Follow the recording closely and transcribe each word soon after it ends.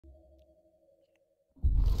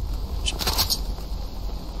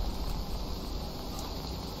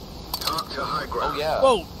to high ground. Oh yeah.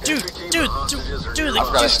 Whoa, dude, I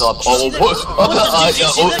forgot I still have. Oh, what? Did you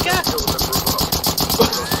see that guy?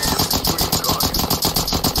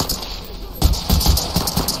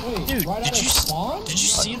 Dude, right did you spawn? did you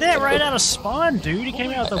see that right out of spawn, dude? He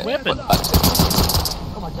came out with a weapon.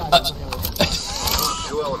 Oh my god.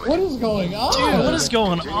 What is going on? Dude, what is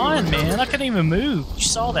going on, man? I couldn't even move. You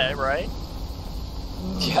saw that, right?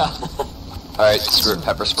 Yeah. Alright, screw it,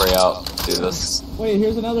 pepper spray out. Do this. Wait,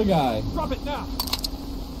 here's another guy. Drop it now.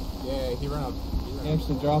 Yeah, he ran up. He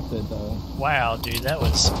actually dropped it though. Wow, dude, that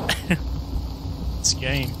was this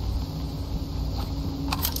game.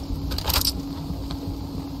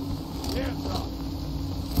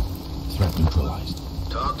 Threat neutralized.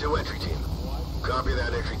 Talk to entry team. Copy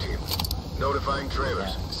that, entry team. Notifying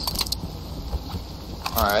trailers.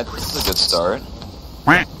 Alright, this is a good start.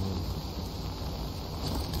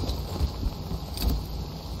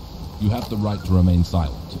 You have the right to remain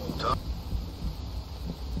silent.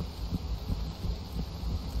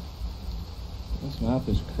 This map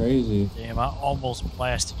is crazy. Damn, I almost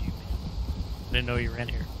blasted you, man. I didn't know you were in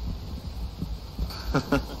here.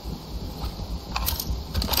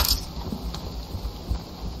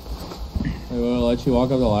 Wait, will it let you walk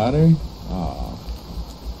up the ladder? Aw.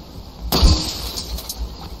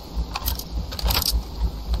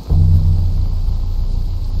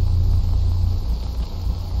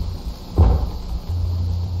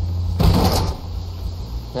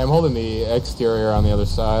 Okay, I'm holding the exterior on the other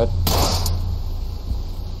side.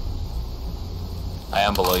 I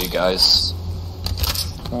am below you guys.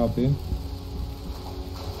 Copy.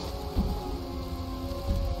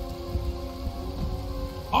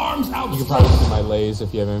 Arms You can outstretched. probably see my lays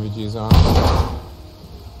if you have MVGs on.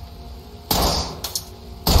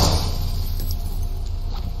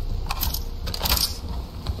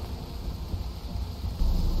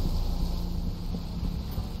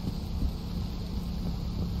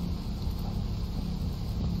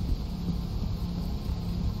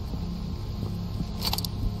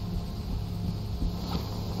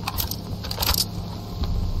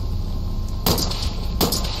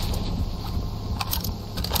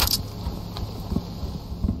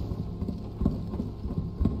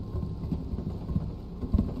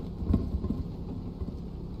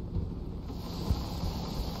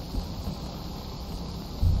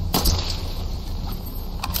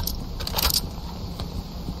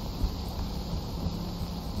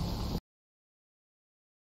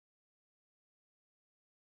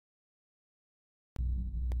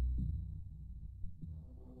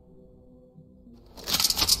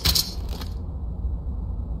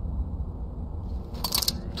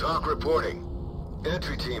 Talk reporting.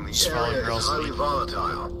 Entry team, the Smelling area real is highly sweet.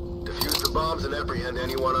 volatile. Defuse the bombs and apprehend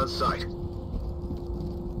anyone on site.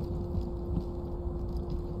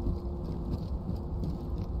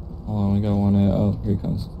 Hold on, we got one. Oh, here he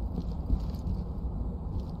comes.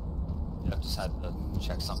 Yeah, I just had to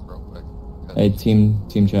check something real quick. Good. Hey, team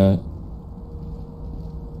chat.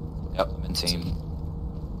 Yep, I'm in team.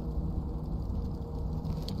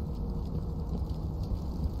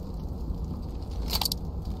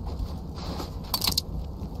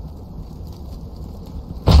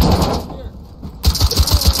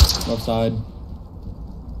 Left side.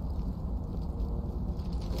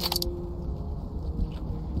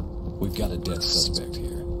 We've got a dead suspect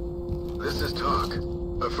here. This is Talk.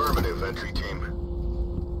 Affirmative, entry team.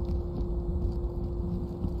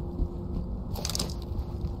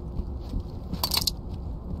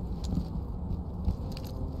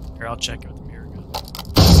 Here, I'll check it with the mirror gun.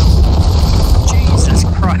 Jesus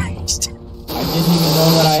Christ! I didn't even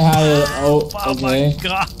know that I had it. Oh, Oh okay. my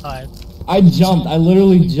god. I jumped. I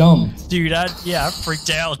literally jumped. Dude, I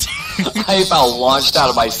freaked out. I about launched out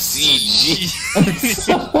of my seat.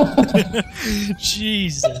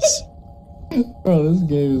 Jesus. Bro, this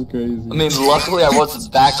game is crazy. I mean, luckily I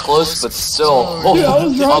wasn't that close, but still. Oh, Dude, I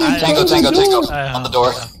was right in Tango, front of the Tango, door. Tango. On the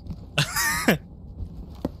door.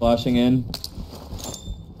 Flashing in.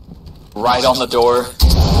 Right on the door.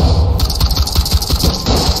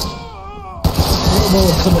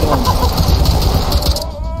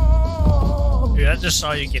 Dude, I just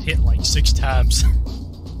saw you get hit like 6 times.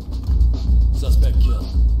 Suspect killed.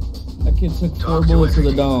 That kid took 4 Talk to bullets to the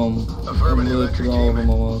entry dome. team. And Affirmative, lived entry through all of team. them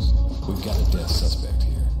almost. We've got a dead suspect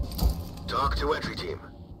here. Talk to entry team.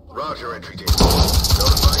 Roger, entry team.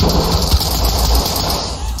 Notifying.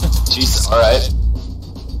 Jeez, alright.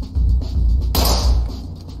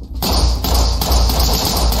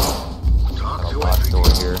 Talk to Locked entry door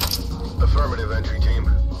team. here. Affirmative, entry team.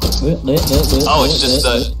 Oh, it's just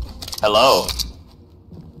hello.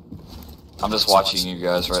 I'm just watching you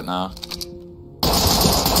guys right now.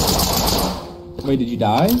 Wait, did you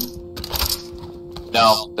die?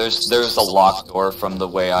 No, there's a locked door from the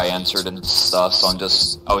way I entered and stuff, so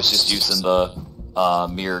I was just using the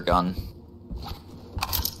mirror gun.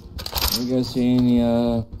 You guys see any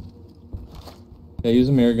yeah, use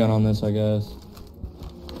a mirror gun on this, I guess.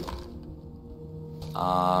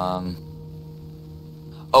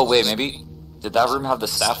 Oh wait, maybe did that room have the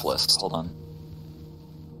staff list? Hold on.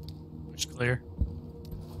 Which clear?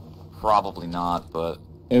 Probably not, but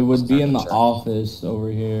It would be in the check. office over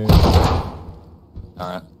here.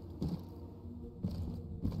 Alright.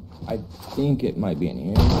 I think it might be in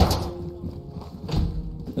here.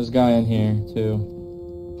 There's a guy in here,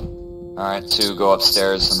 too. Alright, 2, go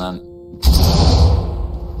upstairs and then...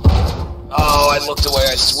 Oh, I looked away,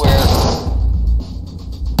 I swear.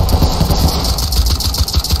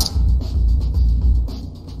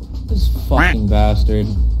 This fucking bastard.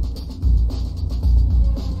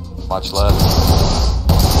 Watch left.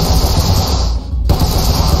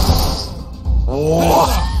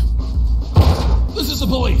 This is the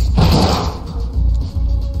police!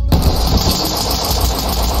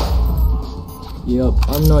 Yep,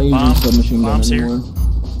 I'm not using Bomb. submachine gun Bomb's here. anymore.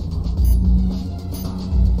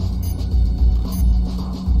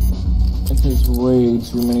 It takes way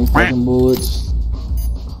too many fucking bullets.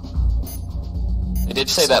 They did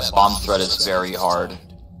say that bomb threat is very hard in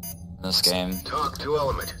this game. Talk to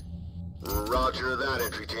Element. Roger that,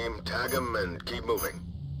 entry team. Tag him and keep moving.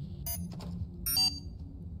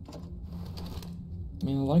 I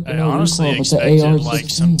mean, I like the I no honestly recoil, but the expected AR like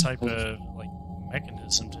just some ain't. type of like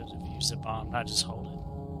mechanism to defuse the bomb, not just hold it.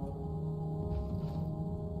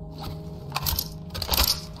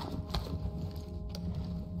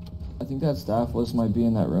 I think that staff list might be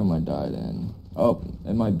in that room I died in. Oh,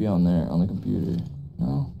 it might be on there, on the computer.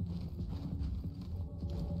 No?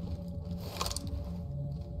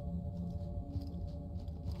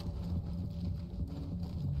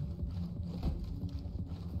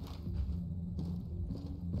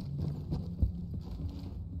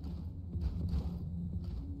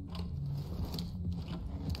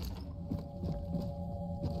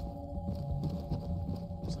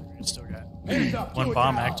 Looks like we still got one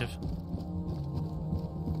bomb active.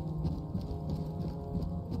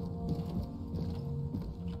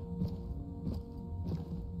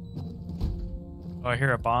 Oh, I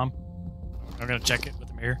hear a bomb. I'm gonna check it with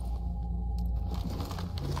the mirror.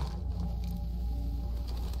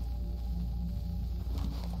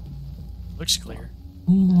 Looks clear.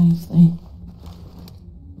 Nicely.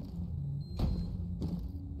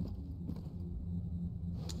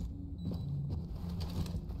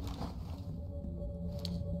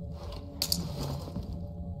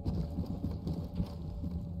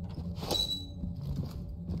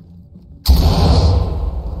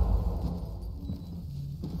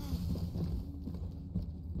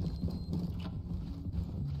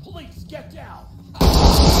 Police, get down!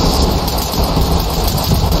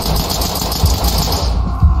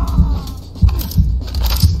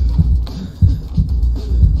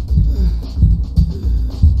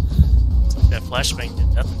 That flashbang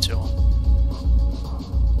did nothing to him.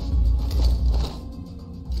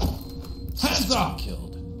 Hands up!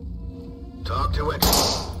 Killed. Talk to entry.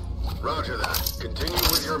 Roger that. Continue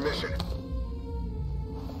with your mission.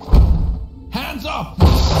 Hands up!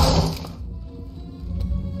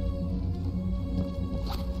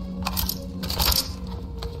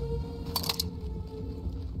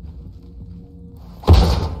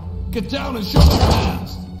 Get down and show me your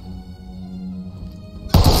hands!